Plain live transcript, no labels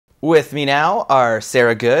With me now are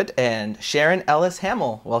Sarah Good and Sharon Ellis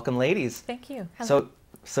Hamill. Welcome, ladies. Thank you. Hello.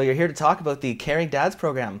 So you're here to talk about the Caring Dads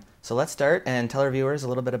program. So let's start and tell our viewers a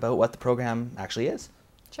little bit about what the program actually is.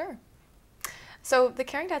 Sure. So the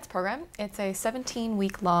Caring Dads program, it's a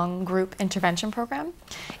 17-week-long group intervention program.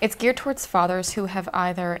 It's geared towards fathers who have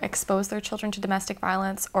either exposed their children to domestic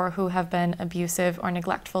violence or who have been abusive or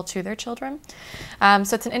neglectful to their children.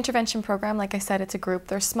 So it's an intervention program. Like I said, it's a group.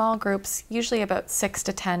 They're small groups, usually about 6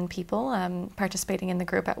 to 10 people participating in the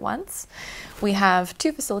group at once. We have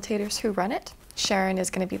 2 facilitators who run it. Sharon is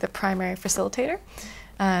going to be the primary facilitator,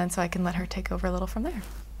 and so I can let her take over a little from there.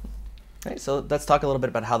 Okay, so let's talk a little bit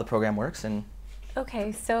about how the program works.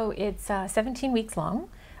 Okay, so it's 17 weeks long,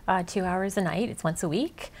 2 hours a night. It's once a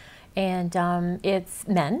week, and it's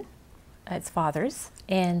men, it's fathers,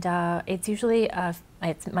 and it's usually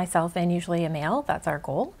it's myself and usually a male. That's our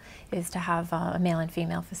goal, is to have a male and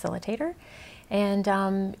female facilitator.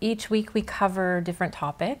 And each week we cover different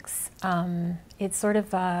topics. It's sort of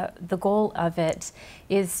the goal of it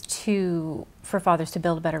is for fathers to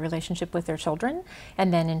build a better relationship with their children,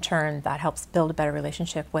 and then in turn that helps build a better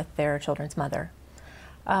relationship with their children's mother.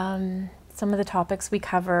 Some of the topics we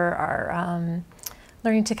cover are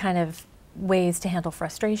learning to kind of ways to handle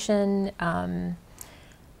frustration.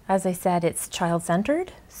 As I said, it's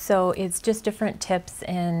child-centered, so it's just different tips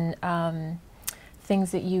and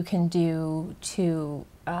things that you can do to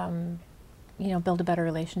build a better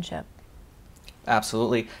relationship.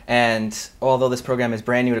 Absolutely. And although this program is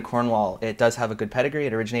brand new to Cornwall, it does have a good pedigree.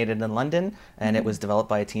 It originated in London, and it was developed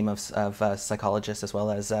by a team of psychologists as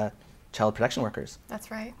well as child protection workers.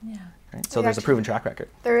 That's right. Yeah. Right? So there's a proven track record.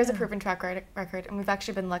 There is a proven track record, and we've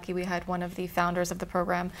actually been lucky. We had one of the founders of the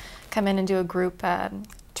program come in and do a group,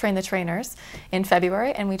 Train the Trainers, in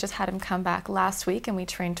February, and we just had him come back last week, and we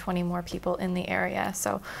trained 20 more people in the area.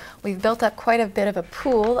 So we've built up quite a bit of a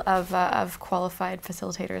pool of qualified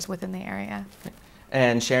facilitators within the area.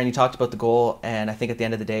 And Sharon, you talked about the goal, and I think at the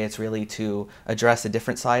end of the day, it's really to address a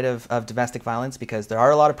different side of domestic violence, because there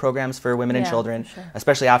are a lot of programs for women and children, sure,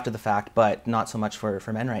 especially after the fact, but not so much for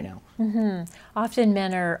men right now. Mm-hmm. Often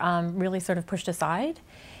men are really sort of pushed aside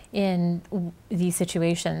in these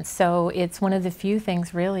situations. So it's one of the few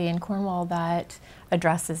things really in Cornwall that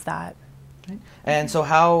addresses that. And so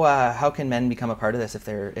how can men become a part of this if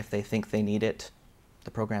they think they need it,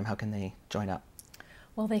 the program? How can they join up?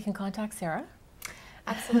 Well, they can contact Sarah.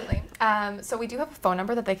 Absolutely. So we do have a phone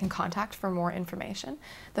number that they can contact for more information.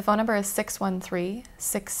 The phone number is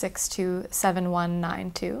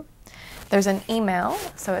 613-662-7192. There's an email,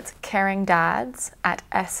 so it's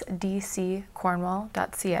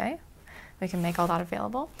caringdads@sdccornwall.ca. We can make all that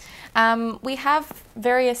available. We have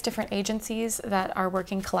various different agencies that are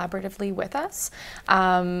working collaboratively with us.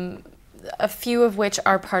 A few of which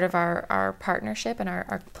are part of our partnership and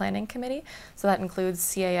our planning committee. So that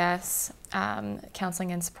includes CAS,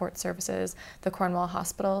 Counseling and Support Services, the Cornwall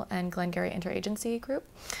Hospital, and Glengarry Interagency Group.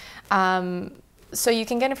 So you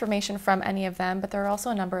can get information from any of them, but there are also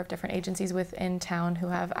a number of different agencies within town who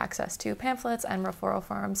have access to pamphlets and referral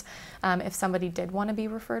forms if somebody did want to be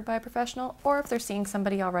referred by a professional, or if they're seeing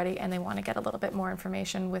somebody already and they want to get a little bit more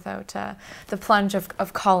information without the plunge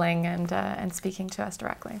of calling and speaking to us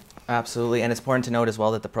directly. Absolutely, and it's important to note as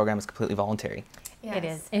well that the program is completely voluntary. Yes. It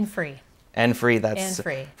is, and free. And free, that's and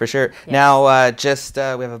free. For sure. Yes. Now,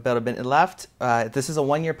 we have about a minute left. This is a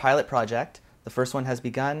 1-year pilot project. The first one has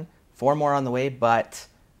begun. 4 more on the way, but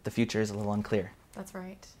the future is a little unclear. That's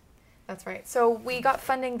right. That's right. So we got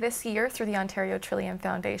funding this year through the Ontario Trillium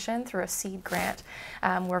Foundation through a seed grant.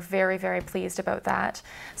 We're very, very pleased about that.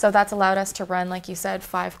 So that's allowed us to run, like you said,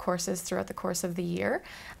 5 courses throughout the course of the year.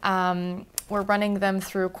 We're running them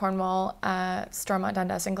through Cornwall, Stormont,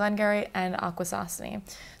 Dundas, and Glengarry, and Akwesasne.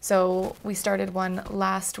 So we started one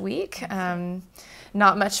last week.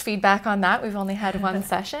 Not much feedback on that. We've only had 1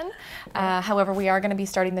 session. However, we are going to be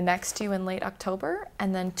starting the next 2 in late October,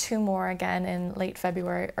 and then 2 more again in late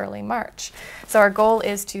February, early March. So our goal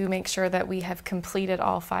is to make sure that we have completed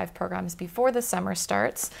all 5 programs before the summer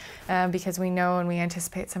starts, because we know and we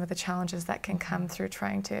anticipate some of the challenges that can come through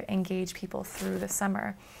trying to engage people through the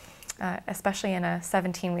summer, especially in a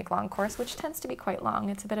 17-week-long course, which tends to be quite long.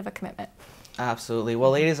 It's a bit of a commitment. Absolutely.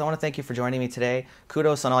 Well, ladies, I want to thank you for joining me today.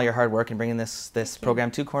 Kudos on all your hard work in bringing this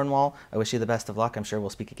program to Cornwall. I wish you the best of luck. I'm sure we'll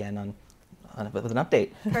speak again with an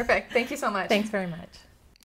update. Perfect. Thank you so much. Thanks very much.